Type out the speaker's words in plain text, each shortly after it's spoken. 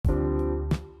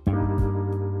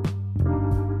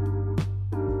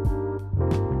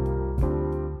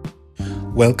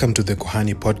Welcome to the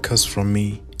Kohani podcast from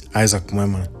me, Isaac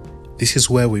Mwema. This is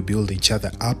where we build each other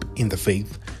up in the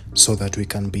faith so that we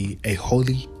can be a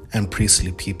holy and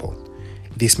priestly people.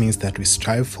 This means that we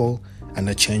strive for and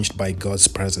are changed by God's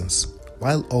presence,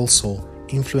 while also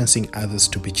influencing others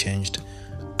to be changed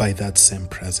by that same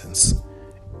presence.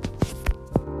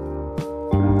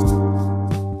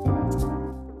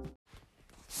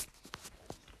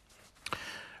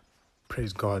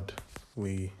 Praise God.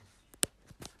 We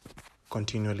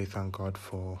continually thank God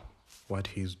for what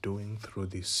He's doing through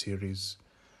this series,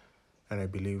 and I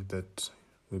believe that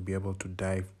we'll be able to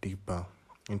dive deeper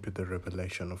into the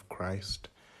revelation of Christ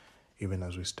even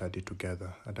as we study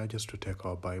together. I'd urge us to take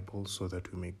our Bibles so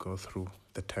that we may go through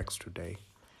the text today.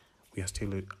 We are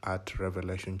still at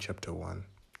Revelation chapter 1.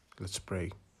 Let's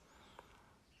pray.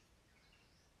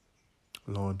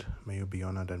 Lord, may you be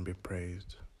honored and be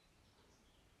praised.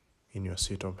 In your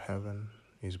seat of heaven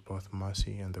is both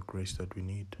mercy and the grace that we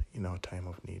need in our time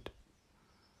of need.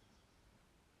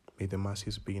 May the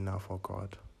mercies be enough, O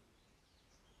God,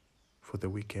 for the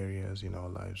weak areas in our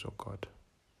lives, O God,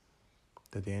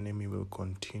 that the enemy will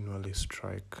continually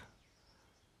strike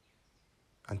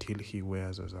until he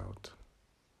wears us out.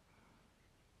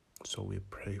 So we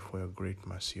pray for your great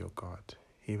mercy, O God,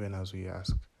 even as we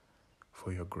ask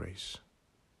for your grace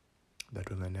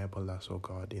that will enable us, O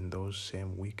God, in those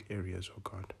same weak areas, O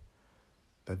God,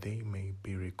 that they may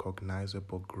be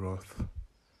recognizable growth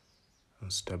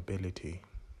and stability,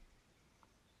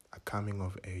 a coming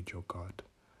of age, O God,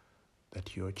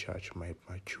 that your church might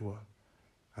mature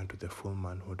unto the full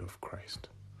manhood of Christ.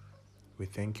 We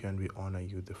thank you and we honor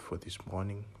you for this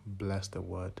morning. Bless the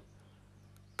word.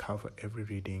 Cover every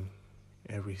reading,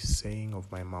 every saying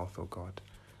of my mouth, O God,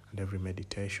 and every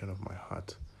meditation of my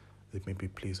heart, that may be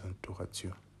pleasant towards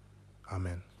you.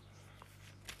 Amen.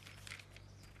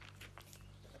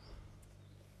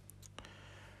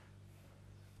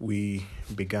 We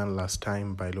began last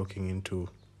time by looking into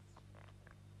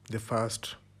the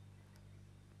first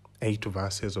 8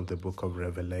 verses of the book of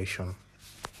Revelation.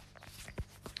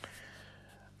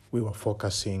 We were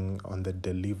focusing on the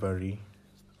delivery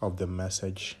of the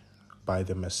message by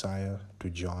the Messiah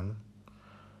to John,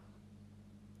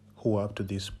 who up to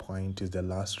this point is the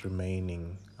last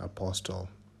remaining apostle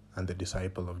and the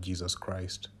disciple of Jesus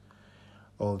Christ,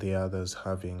 all the others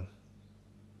having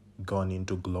gone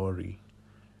into glory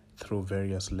through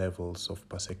various levels of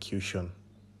persecution.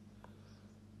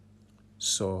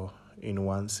 So, in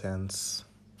one sense,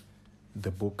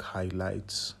 the book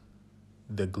highlights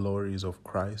the glories of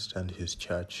Christ and his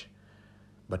church,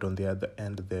 but on the other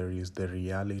end there is the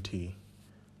reality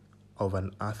of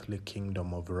an earthly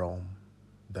kingdom of Rome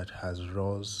that has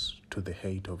rose to the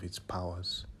height of its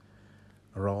powers.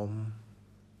 Rome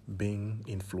being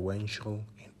influential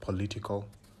in political,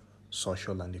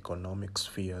 social, and economic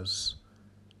spheres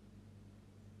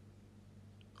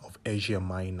of Asia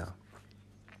Minor,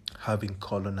 having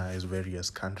colonized various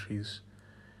countries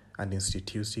and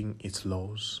instituting its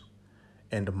laws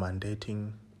and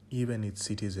mandating even its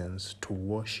citizens to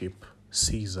worship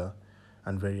Caesar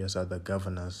and various other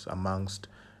governors, amongst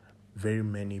very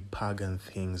many pagan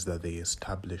things that they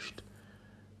established,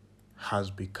 has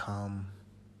become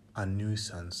a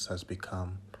nuisance, has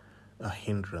become a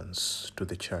hindrance to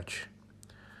the church.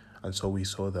 And so we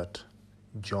saw that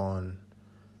John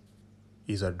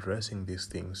is addressing these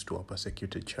things to a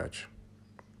persecuted church,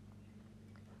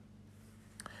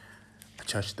 a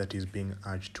church that is being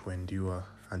urged to endure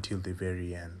until the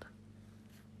very end.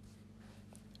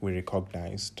 We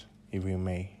recognized, if we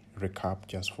may recap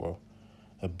just for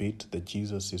a bit, that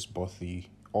Jesus is both the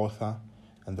author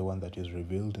and the one that is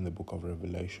revealed in the book of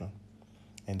Revelation,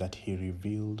 and that he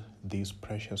revealed these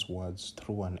precious words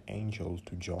through an angel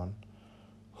to John,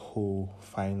 who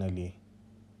finally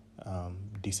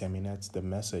disseminates the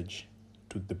message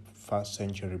to the first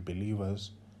century believers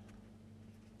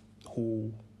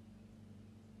who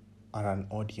are an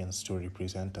audience to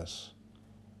represent us,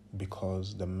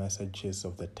 because the messages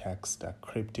of the text are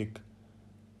cryptic,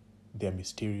 they're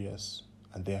mysterious,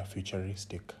 and they are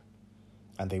futuristic,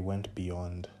 and they went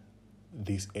beyond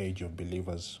this age of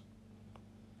believers.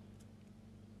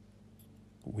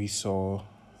 We saw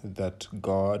that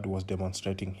God was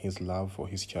demonstrating his love for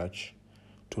his church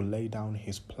to lay down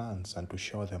his plans and to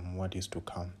show them what is to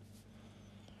come.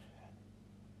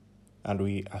 And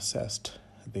we assessed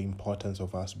the importance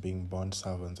of us being bond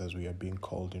servants, as we are being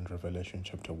called in Revelation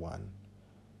chapter 1.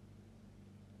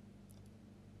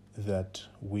 That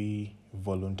we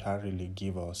voluntarily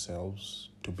give ourselves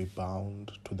to be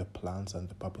bound to the plans and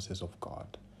the purposes of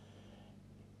God,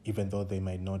 even though they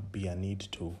might not be a need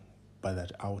to, but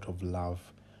that out of love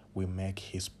we make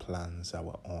his plans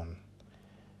our own.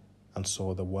 And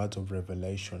so the words of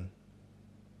revelation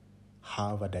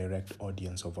have a direct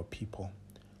audience of a people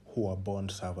who are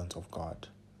bond servants of God,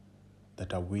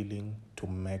 that are willing to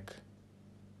make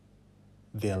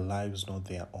their lives not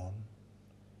their own,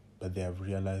 but they have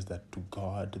realized that to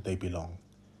God they belong.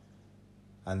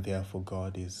 And therefore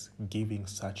God is giving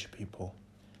such people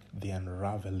the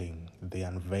unraveling, the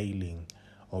unveiling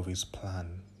of his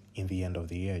plan in the end of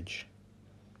the age.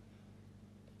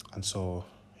 And so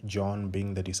John,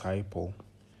 being the disciple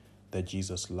that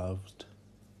Jesus loved,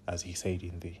 as he said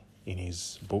in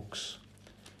his books,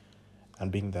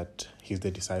 and being that he's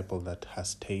the disciple that has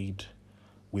stayed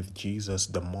with Jesus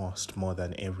the most, more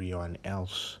than everyone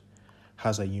else,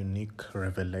 has a unique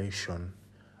revelation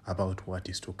about what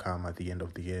is to come at the end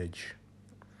of the age.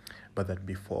 But that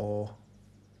before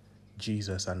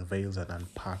Jesus unveils and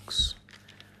unpacks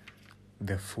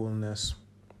the fullness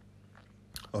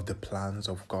of the plans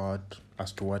of God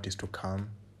as to what is to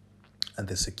come and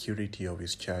the security of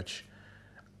his church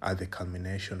at the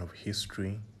culmination of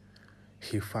history,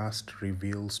 he first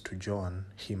reveals to John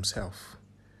himself,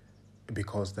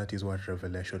 because that is what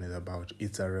revelation is about.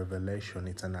 It's a revelation,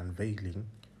 it's an unveiling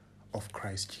of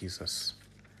Christ Jesus.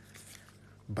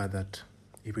 But that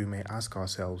if we may ask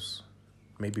ourselves,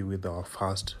 maybe with our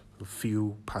first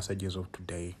few passages of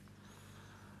today,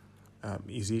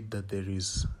 is it that there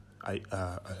is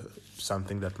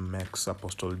something that makes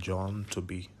Apostle John to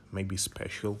be maybe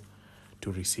special,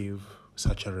 to receive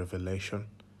such a revelation?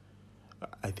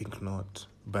 I think not.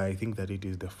 But I think that it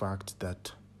is the fact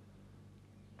that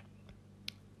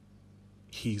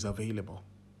he is available.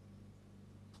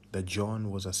 That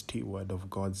John was a steward of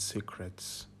God's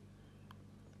secrets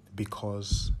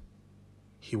because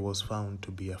he was found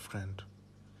to be a friend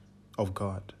of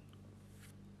God.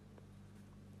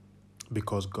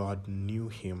 Because God knew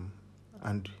him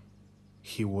and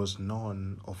he was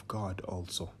known of God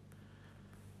also.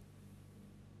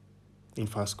 In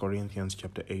 1 Corinthians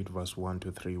chapter 8, verse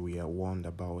 1-3, we are warned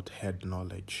about head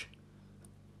knowledge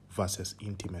versus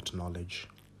intimate knowledge.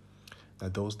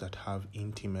 That those that have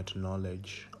intimate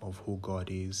knowledge of who God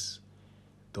is,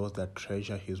 those that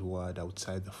treasure his word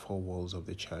outside the four walls of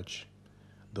the church,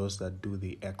 those that do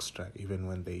the extra even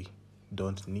when they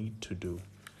don't need to do,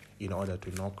 in order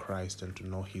to know Christ and to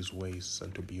know his ways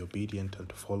and to be obedient and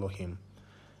to follow him,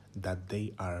 that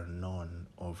they are known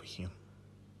of him.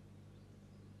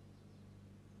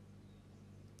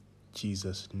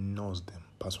 Jesus knows them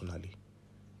personally.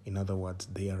 In other words,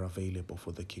 they are available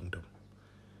for the kingdom.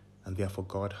 And therefore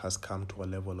God has come to a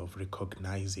level of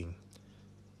recognizing.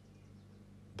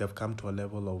 They've come to a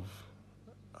level of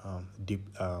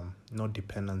not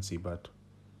dependency, but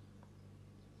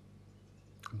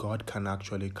God can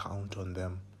actually count on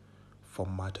them for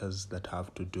matters that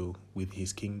have to do with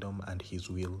his kingdom and his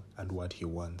will and what he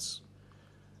wants.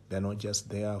 They're not just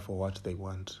there for what they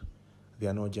want. They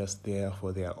are not just there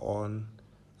for their own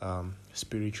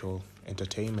spiritual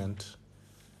entertainment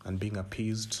and being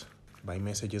appeased by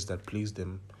messages that please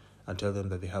them and tell them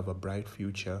that they have a bright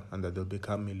future and that they'll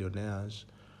become millionaires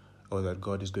or that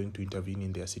God is going to intervene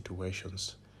in their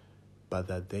situations, but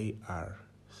that they are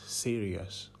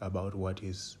serious about what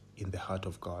is in the heart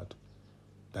of God,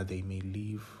 that they may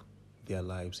live their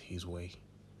lives his way.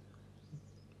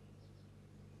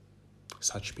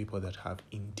 Such people that have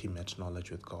intimate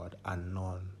knowledge with God are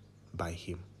known by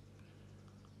him.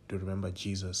 Do you remember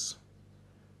Jesus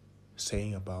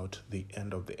saying about the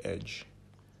end of the age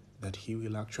that he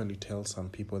will actually tell some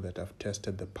people that have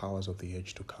tested the powers of the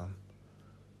age to come,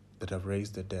 that have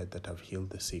raised the dead, that have healed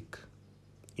the sick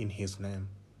in his name,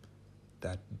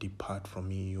 that depart from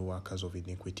me, you workers of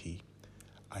iniquity,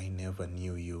 I never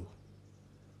knew you.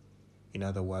 In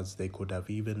other words, they could have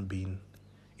even been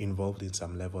involved in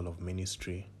some level of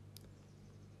ministry,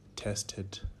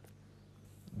 tested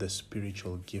the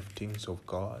spiritual giftings of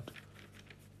God,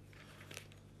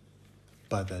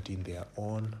 but that in their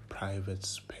own private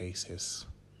spaces,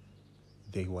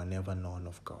 they were never known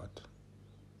of God.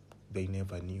 They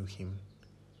never knew him.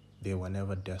 They were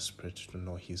never desperate to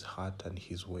know his heart and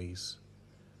his ways.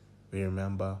 We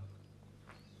remember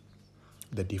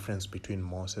the difference between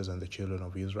Moses and the children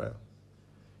of Israel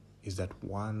is that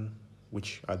one,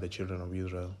 which are the children of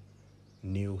Israel,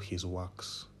 knew his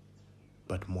works,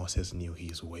 but Moses knew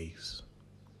his ways.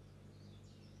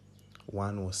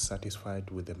 One was satisfied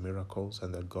with the miracles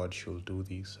and that God should do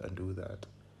this and do that.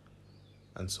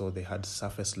 And so they had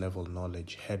surface level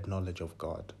knowledge, head knowledge of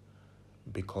God,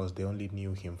 because they only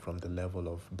knew him from the level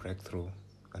of breakthrough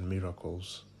and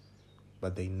miracles,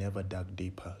 but they never dug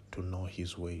deeper to know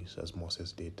his ways as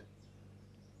Moses did.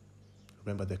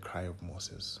 Remember the cry of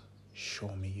Moses, show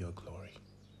me your glory.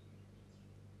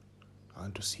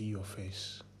 and to see your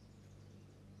face,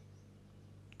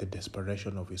 the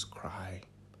desperation of his cry,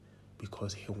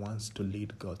 because he wants to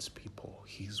lead God's people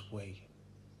his way,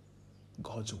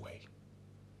 God's way.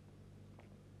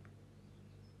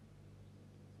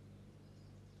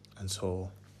 And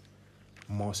so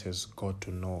Moses got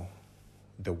to know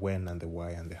the when and the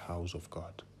why and the hows of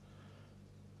God.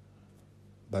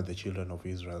 But the children of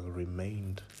Israel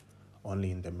remained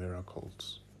only in the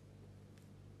miracles.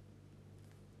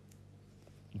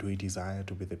 Do we desire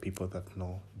to be the people that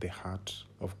know the heart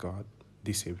of God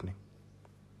this evening?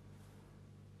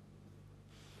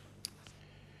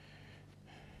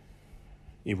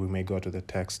 If we may go to the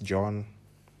text, John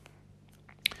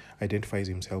identifies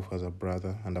himself as a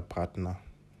brother and a partner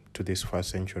to this first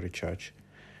century church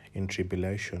in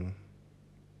tribulation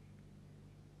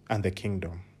and the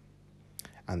kingdom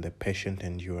and the patient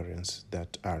endurance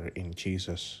that are in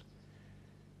Jesus.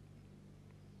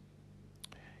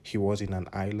 He was in an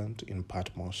island in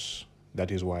Patmos.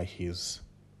 That is why he is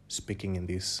speaking in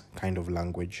this kind of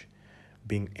language,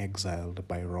 being exiled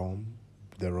by Rome,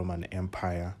 the Roman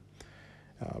Empire,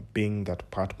 being that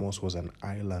Patmos was an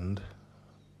island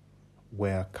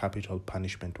where capital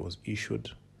punishment was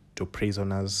issued to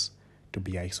prisoners to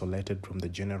be isolated from the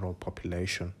general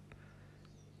population,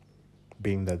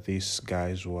 being that these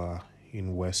guys were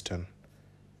in western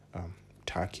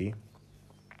Turkey,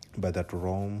 but that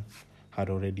Rome had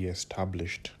already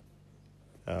established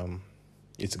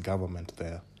its government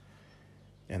there,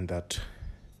 and that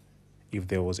if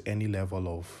there was any level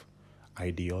of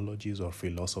ideologies or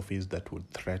philosophies that would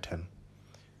threaten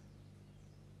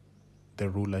the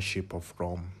rulership of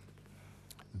Rome,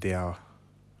 there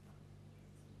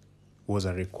was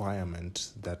a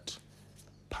requirement that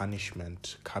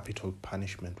punishment, capital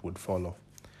punishment, would follow.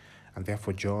 And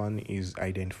therefore John is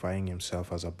identifying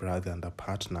himself as a brother and a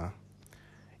partner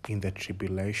in the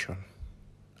tribulation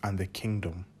and the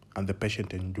kingdom and the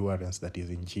patient endurance that is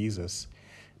in Jesus,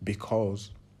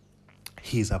 because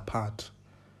he is a part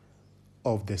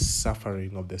of the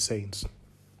suffering of the saints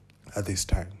at this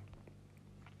time.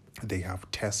 They have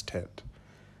tested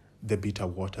the bitter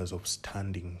waters of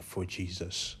standing for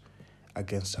Jesus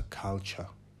against a culture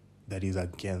that is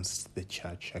against the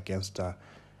church, against a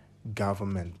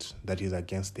government that is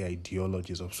against the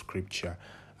ideologies of Scripture,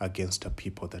 against a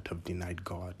people that have denied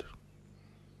God.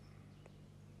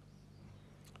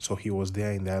 So he was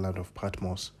there in the island of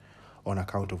Patmos on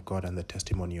account of God and the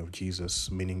testimony of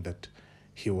Jesus, meaning that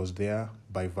he was there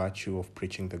by virtue of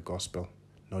preaching the gospel,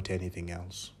 not anything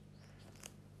else.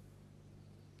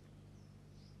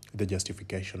 The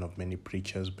justification of many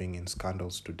preachers being in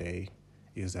scandals today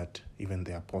is that even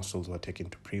the apostles were taken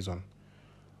to prison,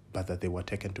 but that they were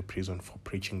taken to prison for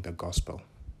preaching the gospel.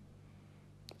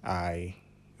 I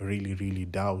really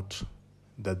doubt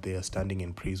that they are standing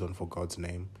in prison for God's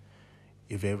name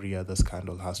if every other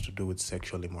scandal has to do with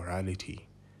sexual immorality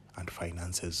and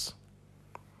finances.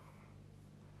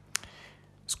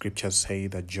 Scriptures say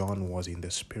that John was in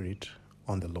the Spirit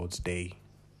on the Lord's day.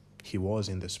 He was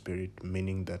in the Spirit,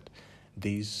 meaning that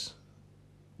this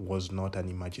was not an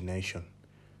imagination.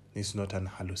 This is not an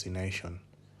hallucination.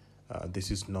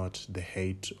 This is not the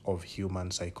hate of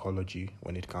human psychology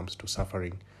when it comes to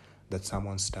suffering, that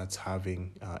someone starts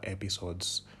having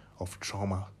episodes of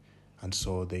trauma, and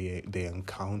so they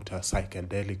encounter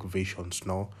psychedelic visions.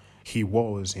 No, he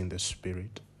was in the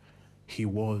Spirit. He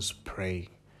was praying.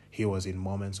 He was in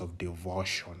moments of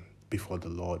devotion before the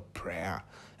Lord, prayer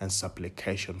and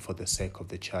supplication for the sake of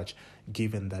the church,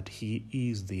 given that he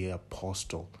is the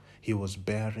apostle. He was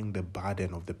bearing the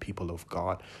burden of the people of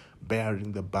God,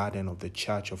 bearing the burden of the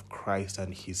church of Christ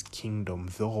and his kingdom,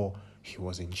 though he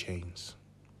was in chains.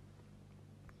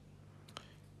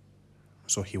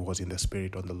 So he was in the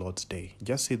Spirit on the Lord's day.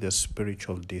 Just see the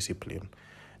spiritual discipline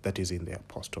that is in the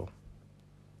apostle.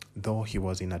 Though he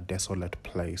was in a desolate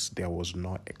place, there was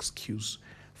no excuse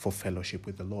for fellowship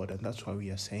with the Lord. And that's why we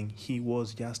are saying he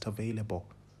was just available.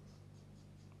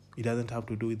 It doesn't have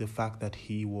to do with the fact that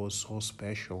he was so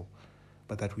special,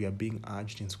 but that we are being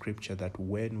urged in Scripture that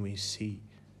when we see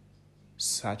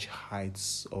such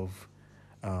heights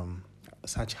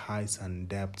and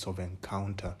depths of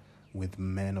encounter with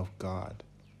men of God,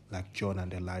 like John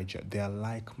and Elijah, they are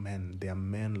like men. They are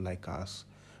men like us,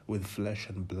 with flesh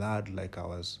and blood like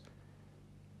ours.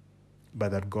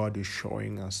 But that God is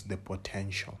showing us the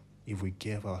potential if we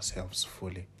give ourselves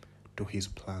fully to his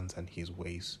plans and his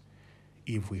ways.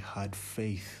 If we had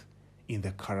faith in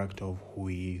the character of who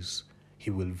he is, he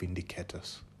will vindicate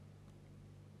us.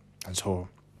 And so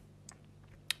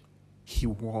he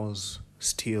was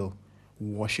still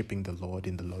worshiping the Lord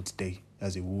in the Lord's day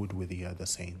as he would with the other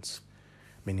saints,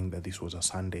 meaning that this was a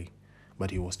Sunday, but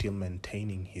he was still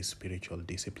maintaining his spiritual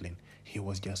discipline. He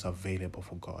was just available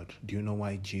for God. Do you know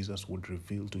why Jesus would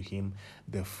reveal to him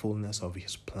the fullness of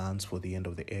his plans for the end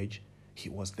of the age? He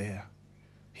was there.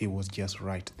 He was just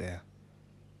right there.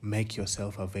 Make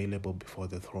yourself available before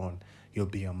the throne. You'll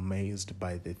be amazed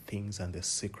by the things and the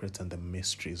secrets and the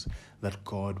mysteries that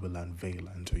God will unveil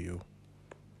unto you.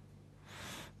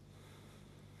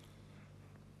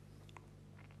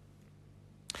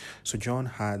 So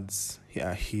John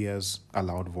hears a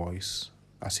loud voice,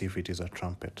 as if it is a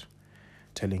trumpet,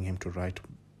 telling him to write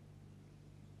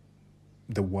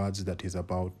the words that he's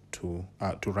about to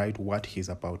write what he's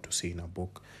about to see in a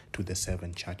book to the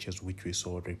 7 churches, which we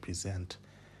saw represent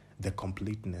the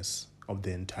completeness of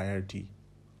the entirety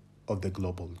of the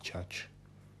global church.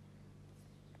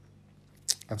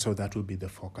 And so that will be the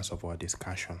focus of our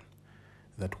discussion,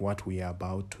 that what we are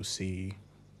about to see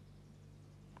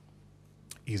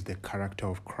is the character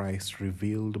of Christ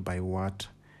revealed by what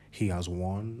he has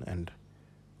worn and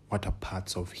what are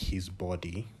parts of his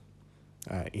body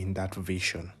in that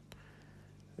vision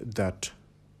that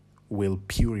will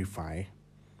purify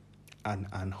an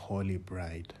unholy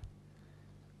bride,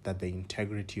 that the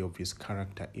integrity of his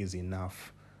character is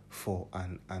enough for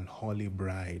an unholy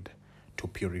bride to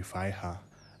purify her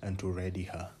and to ready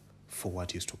her for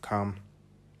what is to come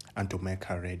and to make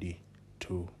her ready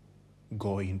to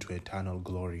go into eternal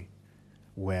glory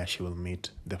where she will meet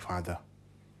the Father.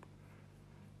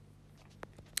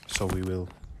 So we will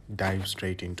dive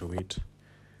straight into it.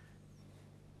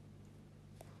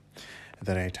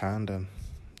 Then I turned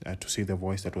to see the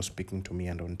voice that was speaking to me,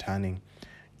 and on turning,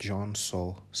 John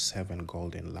saw 7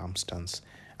 golden lampstands,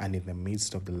 and in the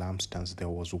midst of the lampstands there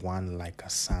was one like a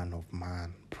son of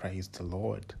man. Praise the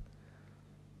Lord.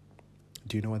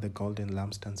 Do you know what the golden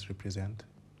lampstands represent?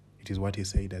 It is what he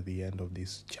said at the end of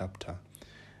this chapter.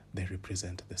 They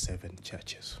represent the 7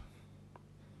 churches.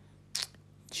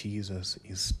 Jesus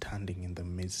is standing in the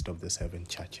midst of the 7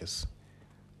 churches.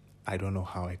 I don't know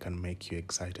how I can make you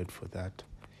excited for that.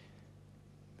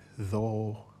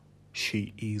 Though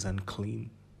she is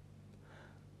unclean,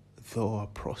 though a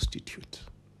prostitute,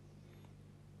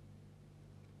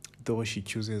 though she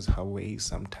chooses her ways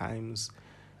sometimes,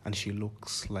 and she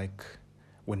looks like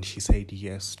when she said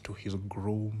yes to his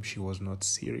groom, she was not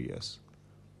serious.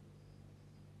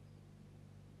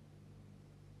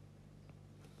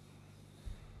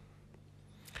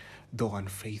 Though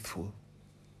unfaithful,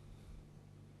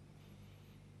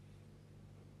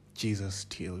 Jesus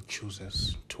still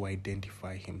chooses to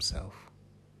identify himself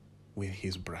with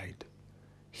his bride.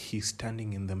 He's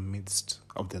standing in the midst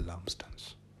of the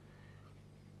lampstands.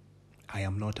 I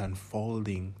am not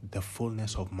unfolding the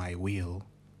fullness of my will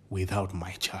without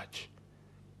my church.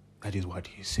 That is what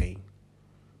he's saying.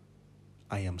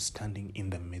 I am standing in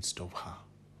the midst of her,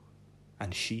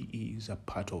 and she is a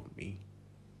part of me.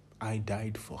 I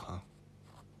died for her.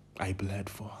 I bled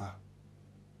for her.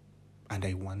 And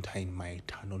I want her in my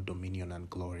eternal dominion and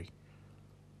glory.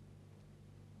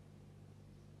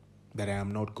 That I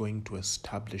am not going to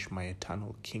establish my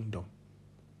eternal kingdom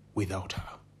without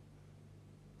her.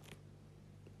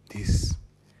 This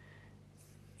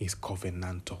is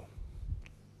covenantal.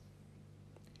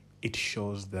 It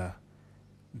shows the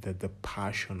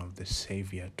passion of the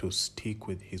Savior to stick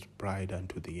with his bride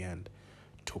unto the end,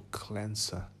 to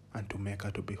cleanse her and to make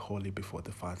her to be holy before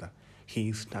the Father. He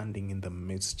is standing in the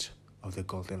midst of the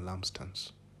golden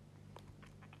lampstands.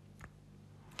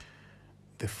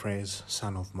 The phrase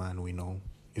Son of Man, we know,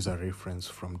 is a reference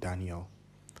from Daniel,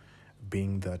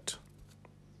 being that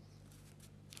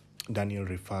Daniel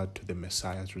referred to the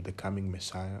Messiah, to the coming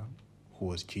Messiah, who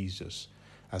was Jesus,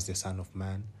 as the Son of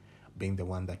Man, being the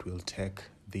one that will take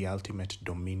the ultimate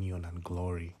dominion and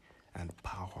glory and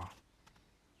power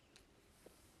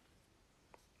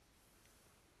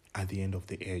at the end of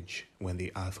the age, when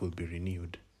the earth will be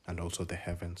renewed and also the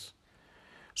heavens.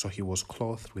 So he was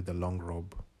clothed with a long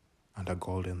robe and a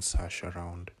golden sash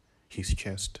around his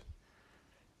chest.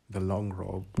 The long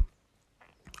robe,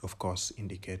 of course,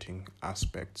 indicating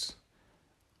aspects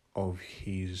of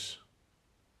his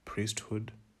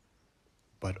priesthood,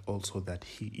 but also that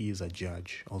he is a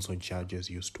judge. Also, judges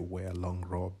used to wear long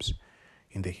robes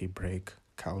in the Hebraic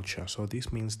culture. So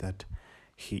this means that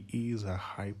he is a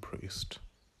high priest,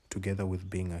 together with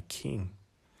being a king,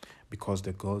 because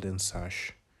the golden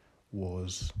sash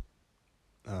was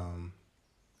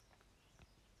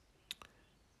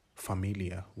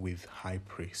familiar with high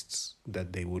priests,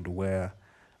 that they would wear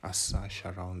a sash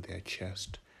around their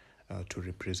chest to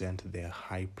represent their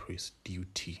high priest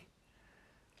duty.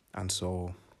 And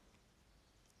so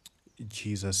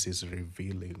Jesus is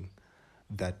revealing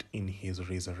that in his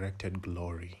resurrected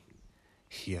glory,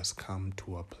 he has come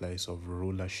to a place of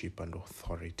rulership and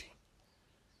authority.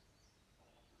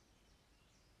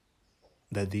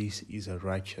 That this is a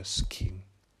righteous king.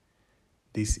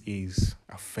 This is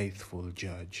a faithful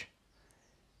judge.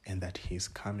 And that he is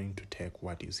coming to take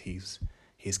what is his.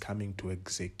 He is coming to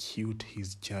execute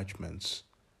his judgments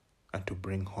and to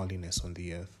bring holiness on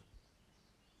the earth.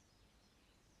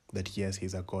 That yes,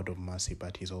 he's a God of mercy,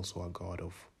 but he's also a God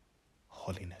of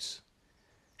holiness.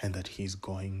 And that he's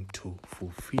going to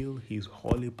fulfill his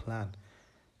holy plan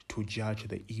to judge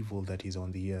the evil that is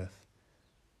on the earth.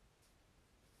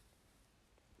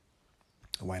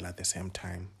 While at the same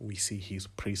time, we see his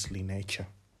priestly nature.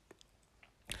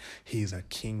 He is a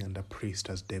king and a priest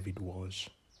as David was.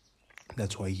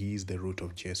 That's why he is the root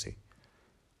of Jesse.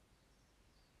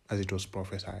 As it was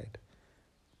prophesied,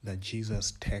 that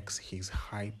Jesus takes his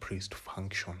high priest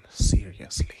function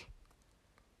seriously.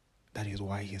 That is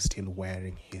why he is still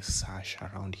wearing his sash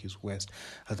around his waist.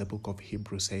 As the book of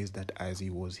Hebrews says that as he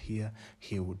was here,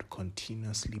 he would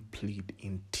continuously plead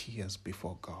in tears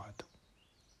before God.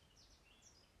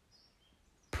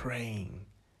 Praying.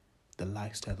 The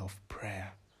lifestyle of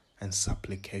prayer and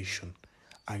supplication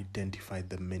identified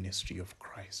the ministry of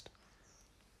Christ.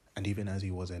 And even as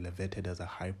he was elevated as a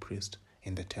high priest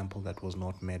in the temple that was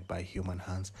not made by human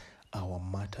hands, our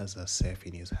matters are safe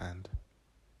in his hand.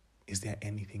 Is there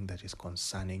anything that is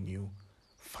concerning you?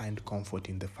 Find comfort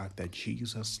in the fact that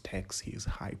Jesus takes his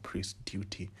high priest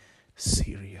duty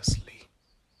seriously.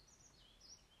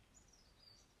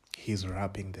 He's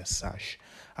wrapping the sash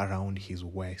around his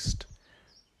waist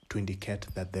to indicate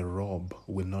that the robe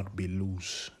will not be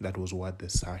loose. That was what the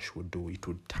sash would do. It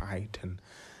would tighten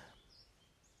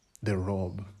the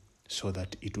robe so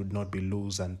that it would not be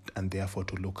loose and therefore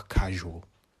to look casual.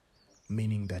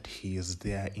 Meaning that he is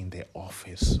there in the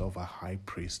office of a high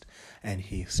priest and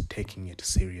he is taking it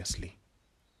seriously.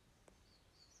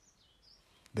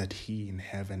 That he in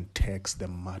heaven takes the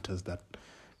matters that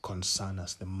concern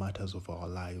us, the matters of our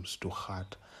lives to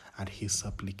heart, and he's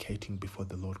supplicating before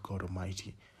the Lord God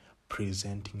Almighty,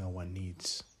 presenting our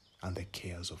needs and the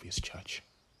cares of his church.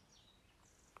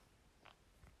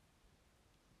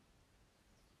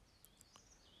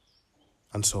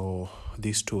 And so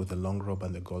these two, the long robe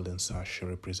and the golden sash,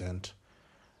 represent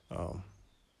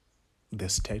the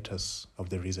status of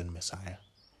the risen Messiah,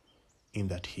 in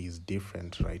that he is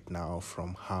different right now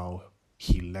from how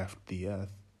he left the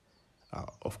earth.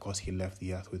 Of course, he left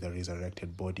the earth with a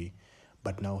resurrected body,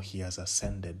 but now he has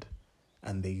ascended,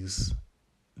 and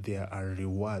there are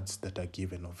rewards that are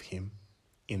given of him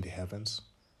in the heavens,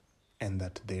 and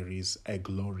that there is a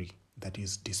glory that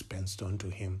is dispensed unto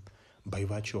him by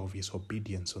virtue of his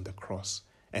obedience on the cross,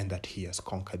 and that he has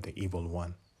conquered the evil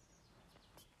one.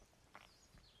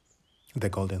 The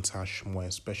golden sash, more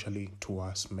especially to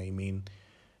us, may mean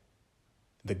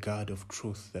the guard of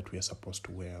truth that we are supposed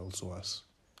to wear also us.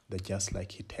 That just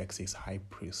like he takes his high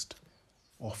priest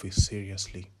office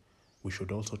seriously, we should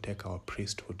also take our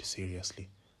priesthood seriously,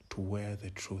 to wear the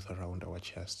truth around our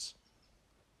chests,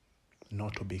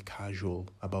 not to be casual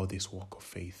about this walk of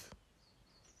faith.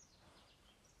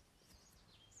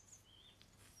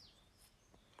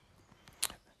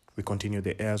 We continue.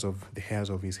 The hairs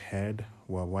of his head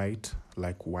were white,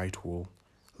 like white wool,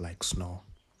 like snow.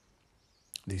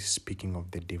 This is speaking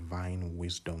of the divine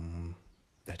wisdom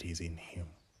that is in him.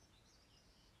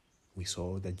 We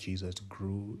saw that Jesus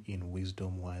grew in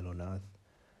wisdom while on earth,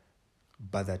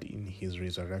 but that in his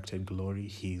resurrected glory,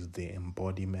 he is the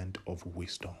embodiment of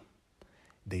wisdom.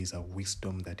 There is a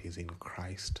wisdom that is in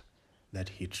Christ that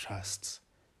he trusts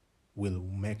will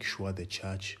make sure the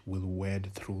church will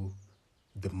wade through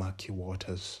the murky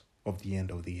waters of the end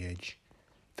of the age,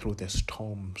 through the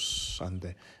storms and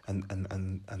the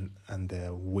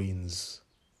winds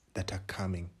that are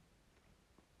coming.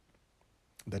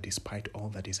 That despite all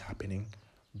that is happening,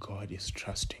 God is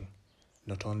trusting,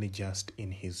 not only just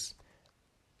in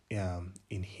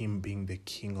him being the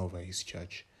king over his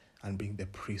church and being the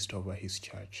priest over his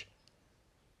church,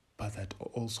 but that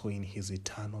also in his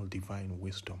eternal divine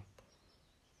wisdom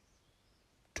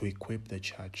to equip the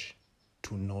church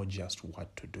to know just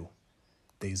what to do.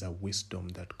 There is a wisdom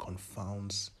that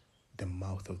confounds the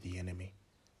mouth of the enemy,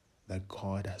 that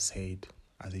God has said,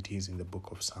 as it is in the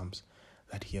book of Psalms,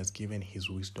 that he has given his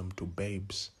wisdom to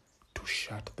babes to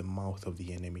shut the mouth of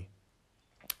the enemy.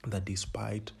 That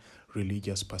despite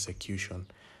religious persecution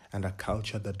and a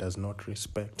culture that does not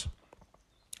respect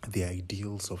the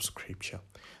ideals of Scripture,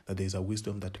 that there is a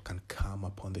wisdom that can come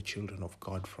upon the children of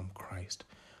God from Christ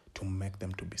to make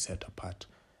them to be set apart.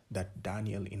 That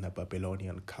Daniel in a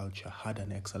Babylonian culture had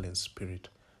an excellent spirit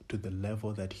to the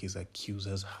level that his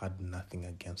accusers had nothing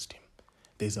against him.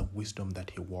 There's a wisdom that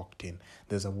he walked in.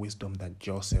 There's a wisdom that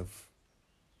Joseph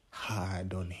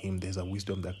had on him. There's a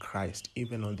wisdom that Christ,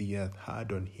 even on the earth,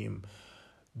 had on him,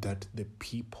 that the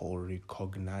people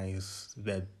recognize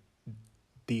that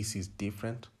this is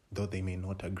different, though they may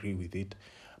not agree with it,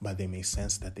 but they may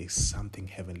sense that there's something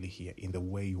heavenly here in the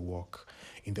way you walk,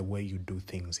 in the way you do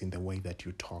things, in the way that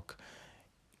you talk.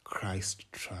 Christ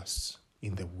trusts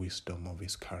in the wisdom of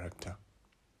his character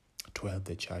to help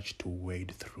the church to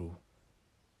wade through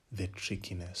the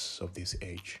trickiness of this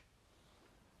age.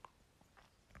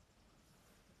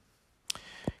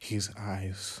 His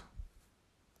eyes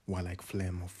were like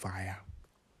flame of fire.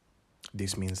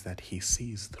 This means that he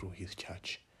sees through his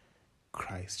church.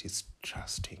 Christ is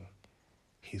trusting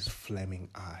his flaming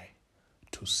eye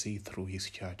to see through his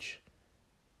church,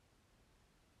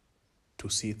 to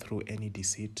see through any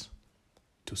deceit,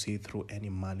 to see through any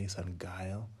malice and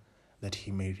guile, that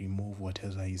he may remove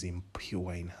whatever is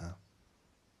impure in her.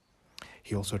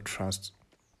 He also trusts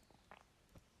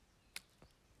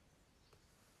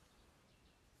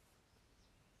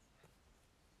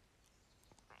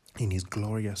in his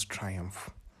glorious triumph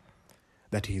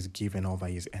that he is given over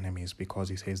his enemies, because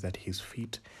he says that his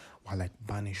feet were like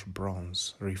burnished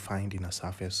bronze refined in a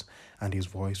surface, and his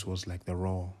voice was like the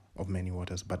roar of many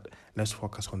waters. But let's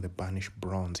focus on the burnished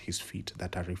bronze, his feet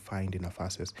that are refined in a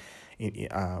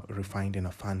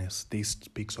furnace. This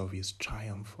speaks of his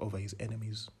triumph over his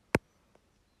enemies.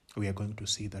 We are going to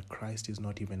see that Christ is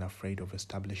not even afraid of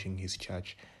establishing his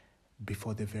church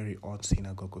before the very odd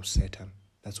synagogue of Satan.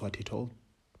 That's what he told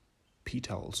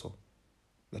Peter also,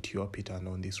 that you are Peter, and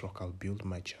on this rock I'll build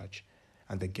my church,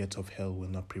 and the gates of hell will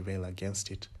not prevail against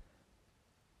it.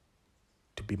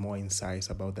 To be more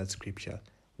incisive about that scripture,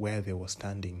 where they were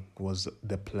standing was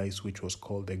the place which was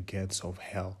called the gates of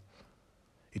hell.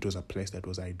 It was a place that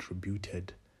was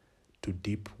attributed to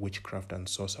deep witchcraft and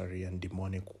sorcery and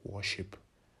demonic worship.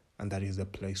 And that is the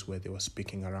place where they were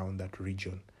speaking around that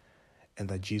region. And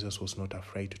that Jesus was not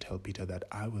afraid to tell Peter that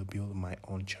I will build my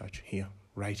own church here,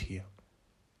 right here,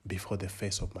 before the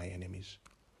face of my enemies.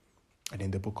 And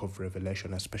in the book of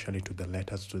Revelation, especially to the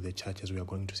letters to the churches, we are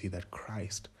going to see that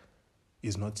Christ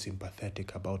is not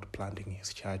sympathetic about planting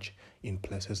his church in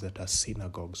places that are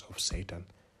synagogues of Satan,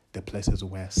 the places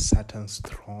where Satan's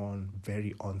throne,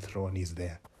 very own throne, is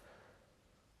there.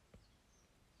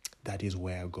 That is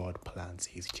where God plants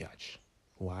his church.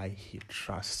 Why? He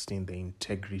trusts in the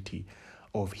integrity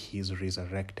of his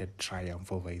resurrected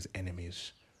triumph over his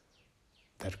enemies,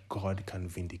 that God can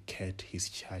vindicate his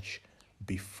church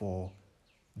before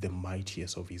the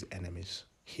mightiest of his enemies.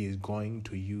 He is going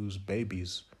to use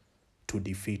babies to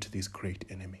defeat this great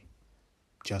enemy,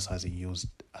 just as he used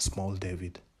a small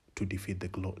David to defeat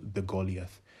the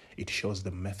Goliath. It shows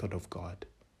the method of God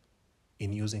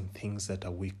in using things that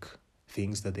are weak,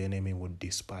 things that the enemy would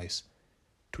despise,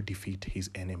 to defeat his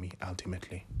enemy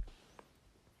ultimately.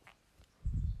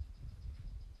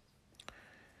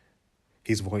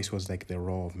 His voice was like the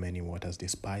roar of many waters,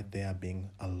 despite there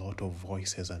being a lot of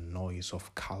voices and noise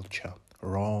of culture.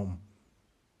 Rome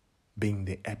being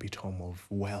the epitome of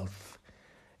wealth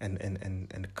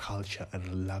and culture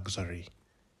and luxury,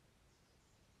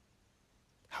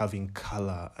 having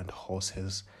color and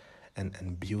horses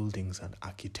and buildings and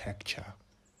architecture,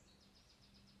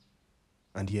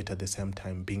 and yet at the same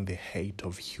time being the hate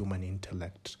of human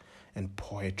intellect and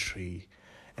poetry,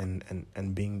 and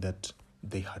being that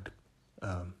they had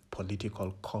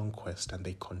political conquest and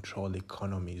they control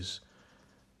economies,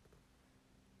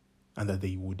 and that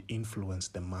they would influence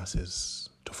the masses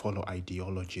to follow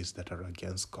ideologies that are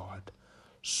against God.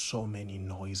 So many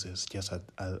noises just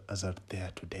as are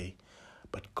there today,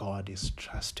 but God is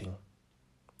trusting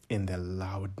in the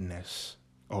loudness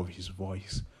of his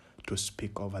voice to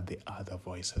speak over the other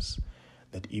voices,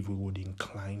 that if we would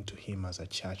incline to him as a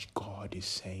church, God is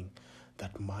saying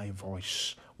that my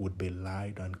voice would be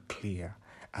loud and clear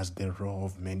as the roar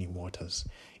of many waters.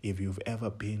 If you've ever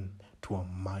been to a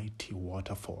mighty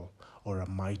waterfall or a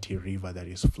mighty river that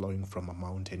is flowing from a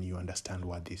mountain, you understand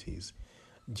what this is.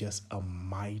 Just a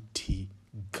mighty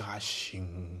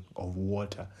gushing of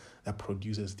water that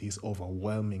produces this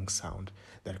overwhelming sound,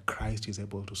 that Christ is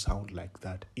able to sound like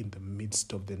that in the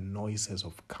midst of the noises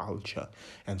of culture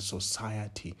and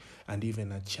society, and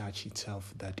even a church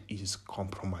itself that is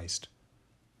compromised,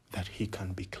 that he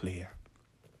can be clear.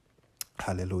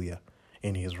 Hallelujah.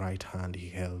 In his right hand he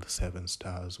held 7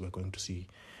 stars. We're going to see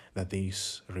that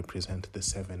these represent the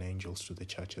 7 angels to the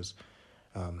churches.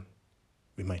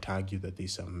 We might argue that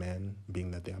these are men,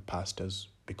 being that they are pastors,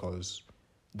 because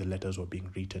the letters were being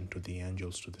written to the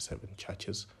angels to the 7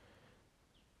 churches,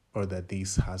 or that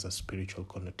this has a spiritual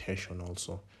connotation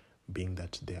also, being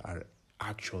that they are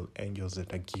actual angels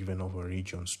that are given over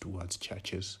regions towards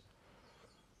churches.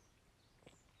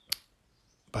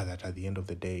 But that at the end of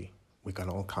the day, we can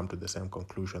all come to the same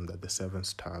conclusion that the 7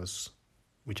 stars,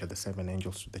 which are the 7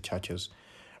 angels to the churches,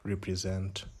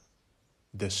 represent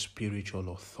the spiritual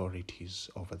authorities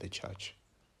over the church.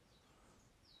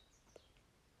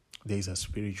 There is a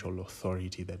spiritual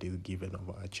authority that is given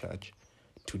over a church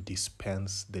to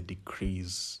dispense the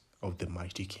decrees of the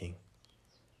mighty King.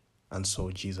 And so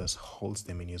Jesus holds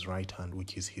them in his right hand,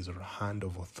 which is his hand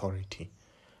of authority,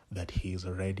 that he is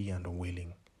ready and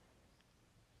willing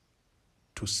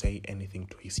to say anything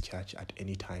to his church at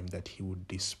any time, that he would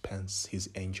dispense his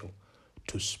angel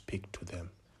to speak to them,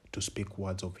 to speak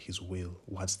words of his will,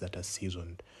 words that are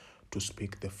seasoned, to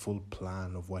speak the full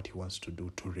plan of what he wants to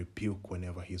do, to rebuke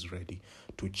whenever he's ready,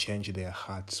 to change their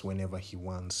hearts whenever he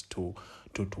wants, to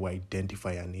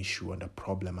identify an issue and a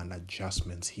problem and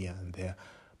adjustments here and there.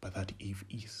 But that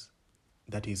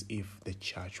is if the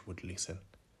church would listen.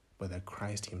 But that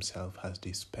Christ himself has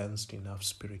dispensed enough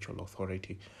spiritual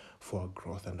authority for our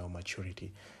growth and our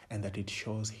maturity, and that it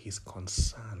shows his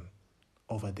concern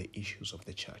over the issues of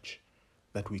the church,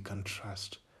 that we can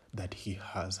trust that he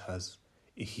has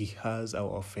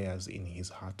our affairs in his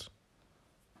heart.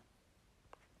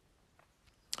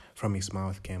 From his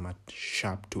mouth came a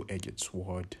sharp 2-edged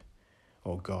sword.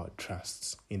 Oh, God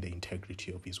trusts in the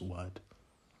integrity of his word.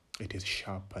 It is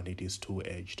sharp and it is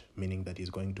 2-edged, meaning that it's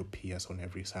going to pierce on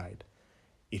every side.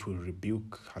 It will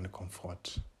rebuke and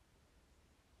comfort.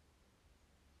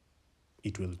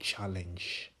 It will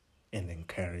challenge and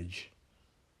encourage.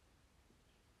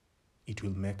 It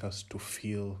will make us to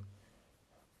feel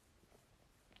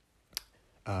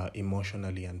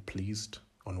emotionally unpleased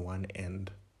on one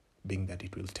end, being that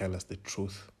it will tell us the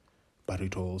truth, but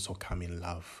it will also come in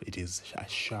love. It is a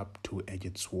sharp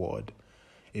 2-edged sword.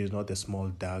 It is not the small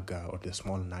dagger or the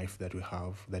small knife that we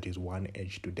have that is one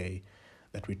edge today,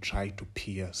 that we try to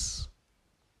pierce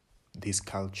this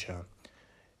culture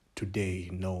today.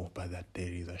 No, but that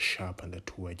there is a sharp and a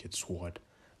 2-edged sword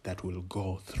that will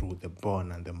go through the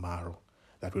bone and the marrow,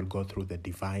 that will go through the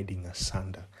dividing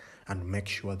asunder and make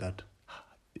sure that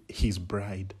his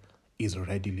bride is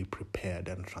readily prepared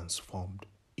and transformed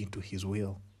into his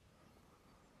will.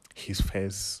 His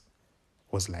face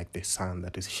was like the sun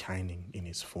that is shining in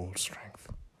its full strength.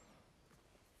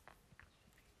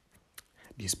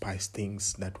 Despite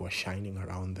things that were shining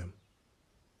around them,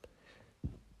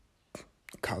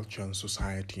 culture and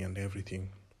society and everything,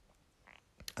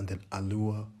 and the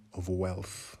allure of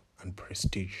wealth and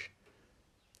prestige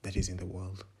that is in the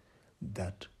world,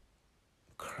 that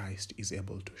Christ is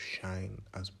able to shine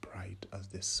as bright as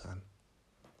the sun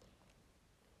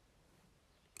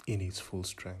in its full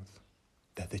strength,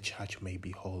 that the church may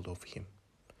behold of him,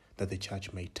 that the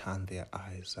church may turn their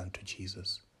eyes unto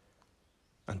Jesus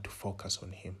and to focus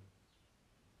on him.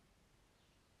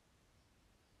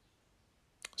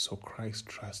 So Christ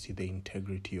trusted the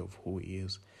integrity of who he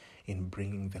is in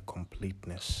bringing the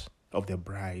completeness of the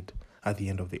bride at the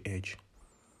end of the age,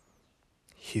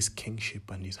 his kingship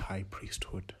and his high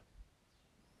priesthood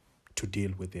to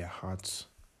deal with their hearts,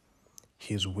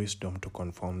 his wisdom to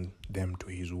conform them to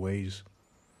his ways,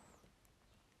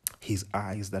 his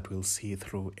eyes that will see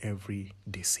through every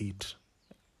deceit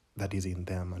that is in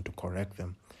them and to correct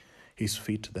them, his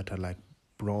feet that are like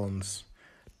bronze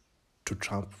to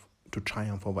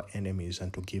triumph over enemies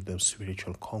and to give them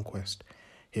spiritual conquest,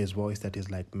 his voice that is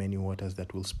like many waters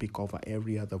that will speak over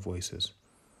every other voices,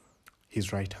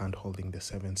 his right hand holding the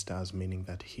 7 stars, meaning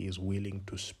that he is willing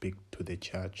to speak to the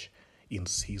church in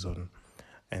season,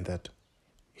 and that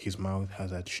his mouth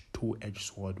has a 2-edged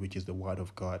sword, which is the word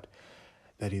of God,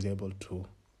 that is able to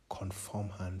conform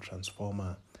her and transform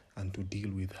her and to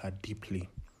deal with her deeply,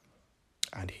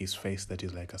 and his face that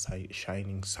is like a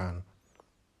shining sun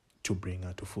to bring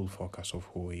her to full focus of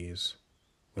who he is.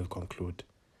 We'll conclude.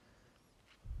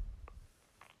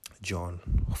 John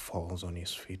falls on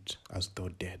his feet as though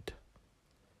dead.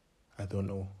 I don't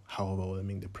know how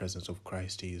overwhelming the presence of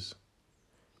Christ is,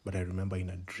 but I remember in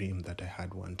a dream that I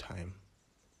had one time.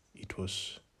 It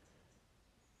was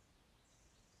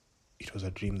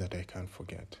a dream that I can't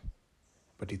forget,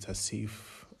 but it's as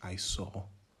if I saw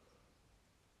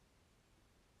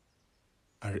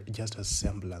just a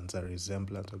semblance, a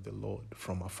resemblance of the Lord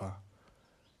from afar,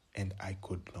 and I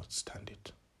could not stand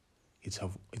it.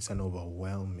 It's an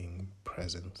overwhelming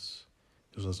presence.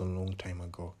 This was a long time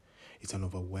ago. It's an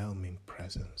overwhelming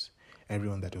presence.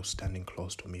 Everyone that was standing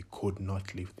close to me could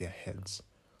not lift their heads,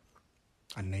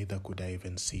 and neither could I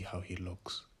even see how he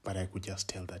looks, but I could just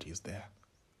tell that he's there.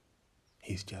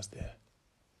 He's just there.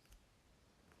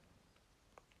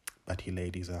 But he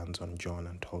laid his hands on John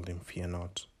and told him, "Fear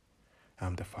not, I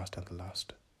am the first and the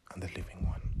last and the living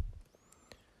one."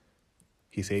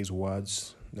 He says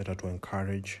words that are to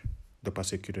encourage the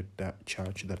persecuted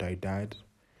church, that I died,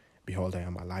 behold, I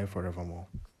am alive forevermore.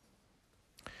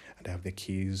 And I have the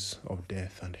keys of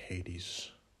death and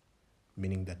Hades,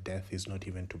 meaning that death is not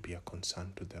even to be a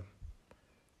concern to them,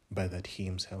 but that he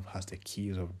himself has the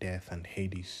keys of death and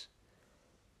Hades.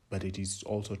 But it is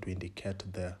also to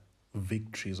indicate the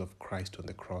victories of Christ on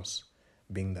the cross,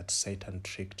 being that Satan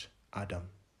tricked Adam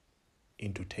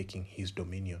into taking his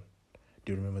dominion.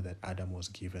 Do you remember that Adam was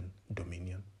given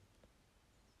dominion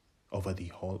over the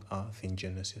whole earth in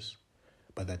Genesis?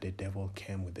 But that the devil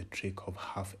came with the trick of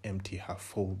half empty, half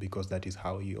full, because that is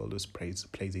how he always plays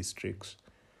his tricks,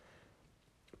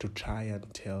 to try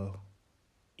and tell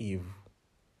Eve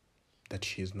that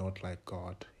she is not like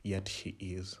God, yet she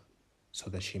is, so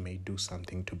that she may do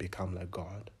something to become like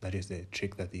God. That is the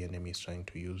trick that the enemy is trying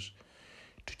to use,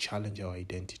 to challenge our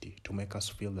identity, to make us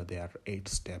feel that there are 8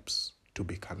 steps to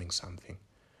becoming something.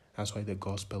 That's why the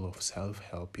gospel of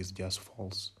self-help is just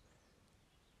false.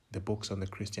 The books on the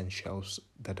Christian shelves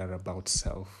that are about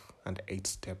self and 8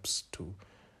 steps to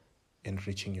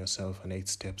enriching yourself and 8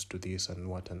 steps to this and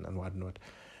what and whatnot.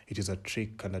 It is a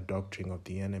trick and a doctrine of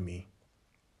the enemy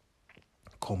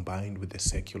combined with the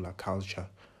secular culture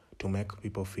to make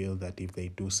people feel that if they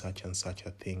do such and such a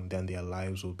thing, then their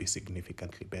lives will be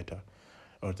significantly better,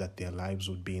 or that their lives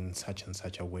would be in such and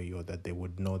such a way, or that they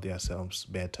would know themselves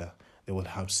better, they will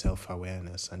have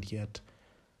self-awareness. And yet,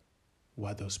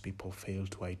 what those people fail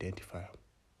to identify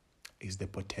is the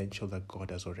potential that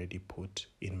God has already put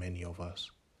in many of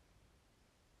us.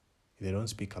 They don't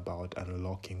speak about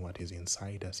unlocking what is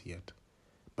inside us yet,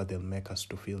 but they'll make us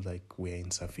to feel like we're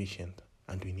insufficient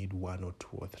and we need 1 or 2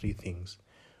 or 3 things,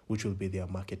 which will be their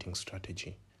marketing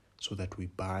strategy, so that we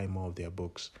buy more of their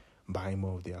books, buy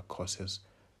more of their courses,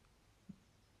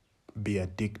 be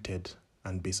addicted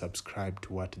and be subscribed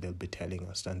to what they'll be telling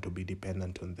us and to be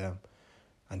dependent on them.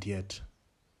 And yet,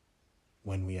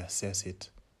 when we assess it,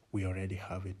 we already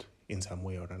have it in some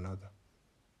way or another.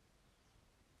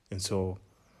 And so,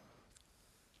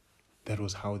 that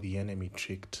was how the enemy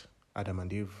tricked Adam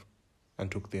and Eve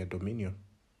and took their dominion,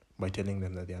 by telling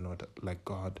them that they are not like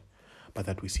God, but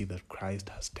that we see that Christ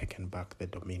has taken back the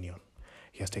dominion.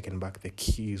 He has taken back the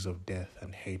keys of death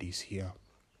and Hades here.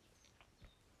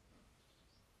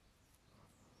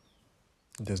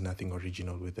 There's nothing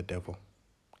original with the devil.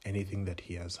 Anything that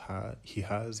he has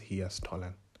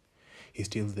stolen. He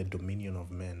steals the dominion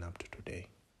of men up to today.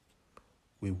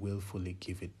 We willfully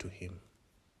give it to him,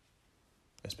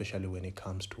 especially when it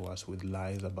comes to us with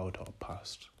lies about our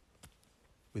past,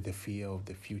 with the fear of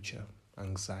the future,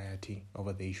 anxiety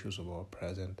over the issues of our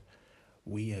present.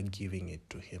 We are giving it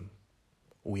to him.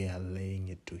 We are laying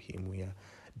it to him. We are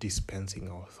dispensing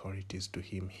our authorities to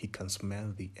him. He can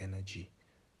smell the energy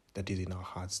that is in our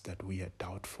hearts, that we are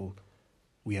doubtful,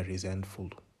 we are resentful,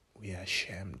 we are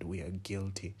ashamed, we are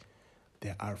guilty.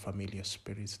 There are familiar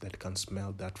spirits that can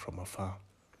smell that from afar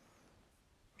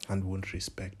and won't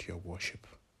respect your worship.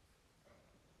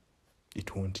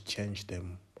 It won't change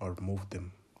them or move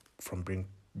them from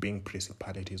being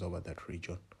principalities over that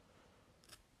region.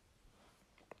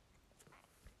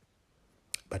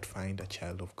 But find a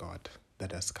child of God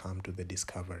that has come to the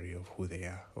discovery of who they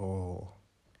are. Oh,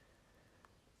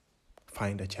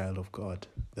 find a child of God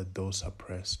that though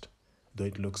suppressed, though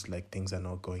it looks like things are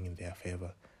not going in their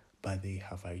favor, but they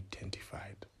have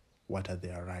identified what are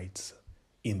their rights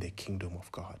in the kingdom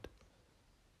of God.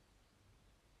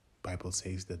 Bible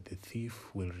says that the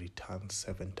thief will return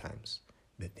 7 times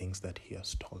the things that he has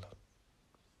stolen.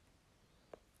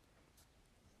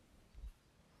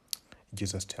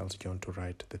 Jesus tells John to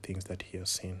write the things that he has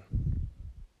seen.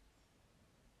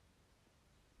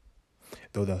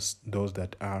 Those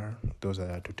that are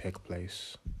to take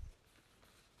place.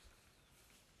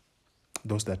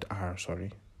 Those that are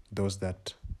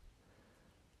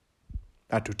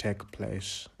to take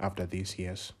place after these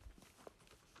years.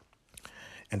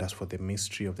 And as for the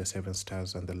mystery of the 7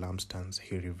 stars and the lampstands,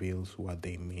 he reveals what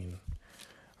they mean.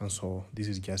 And so this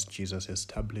is just Jesus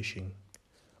establishing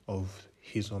of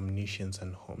his omniscience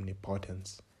and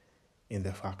omnipotence in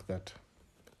the fact that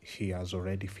he has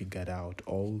already figured out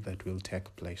all that will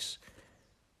take place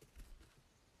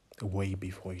way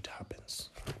before it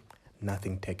happens.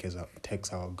 Nothing takes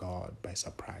our God by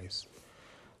surprise.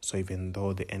 So even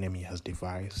though the enemy has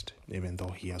devised, even though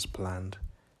he has planned,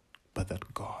 but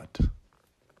that God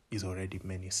is already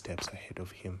many steps ahead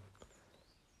of him.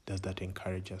 Does that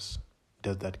encourage us?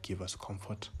 Does that give us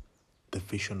comfort? The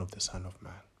vision of the Son of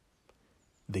Man,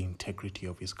 the integrity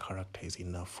of his character is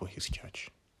enough for his church.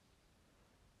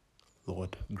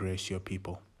 Lord, grace your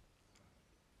people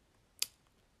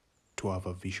to have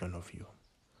a vision of you,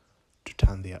 to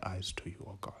turn their eyes to you,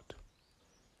 O God.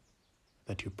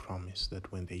 That you promise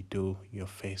that when they do, your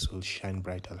face will shine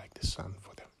brighter like the sun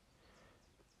for them.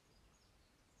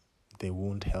 They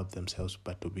won't help themselves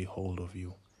but to behold of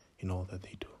you in all that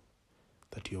they do.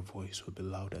 That your voice will be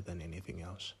louder than anything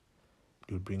else.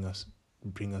 It will bring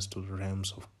us to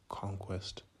realms of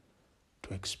conquest,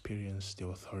 to experience the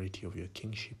authority of your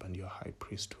kingship and your high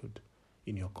priesthood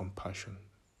in your compassion,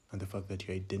 and the fact that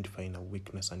you identify in our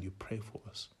weakness and you pray for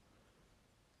us.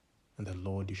 And the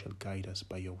Lord, you shall guide us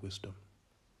by your wisdom.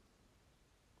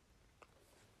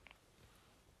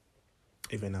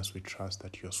 Even as we trust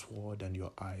that your sword and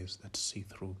your eyes that see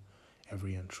through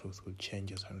every untruth will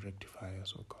change us and rectify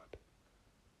us, O God.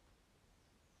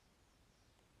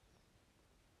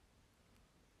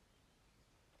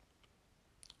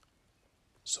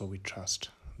 So we trust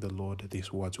the Lord that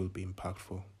these words will be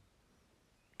impactful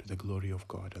to the glory of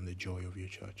God and the joy of your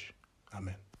church.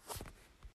 Amen.